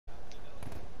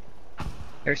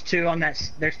There's two on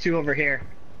that. There's two over here.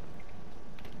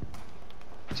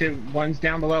 Two. One's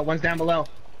down below. One's down below.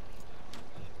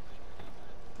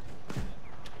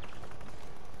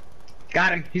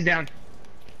 Got him. He's down.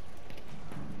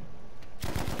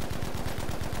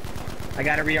 I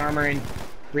got a rearmor and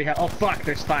oh fuck!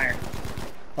 There's fire.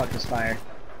 Fuck, there's fire.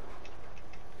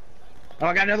 Oh,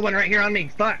 I got another one right here on me.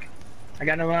 Fuck. I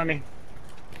got another one on me.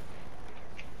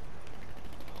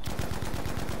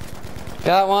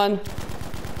 Got one.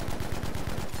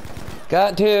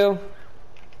 Got two.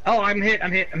 Oh, I'm hit.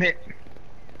 I'm hit. I'm hit.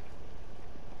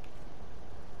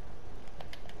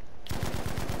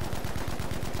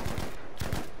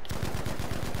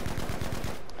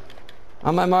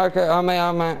 On my marker. On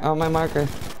my marker.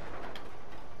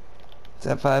 It's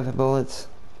at 5 bullets.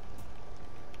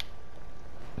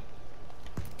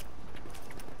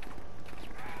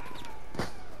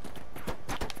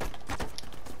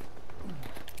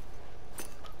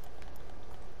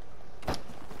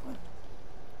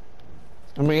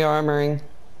 I'm rearmoring.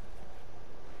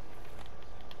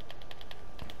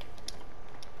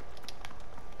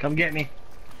 Come get me,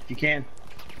 if you can.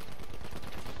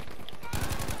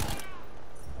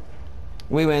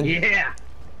 We win. Yeah.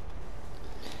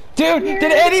 Dude,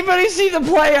 did anybody see the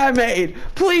play I made?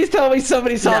 Please tell me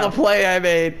somebody saw the play I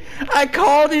made. I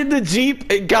called in the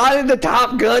Jeep and got in the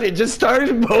Top Gun and just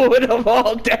started mowing them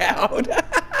all down.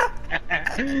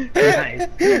 Nice.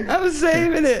 I was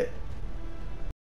saving it.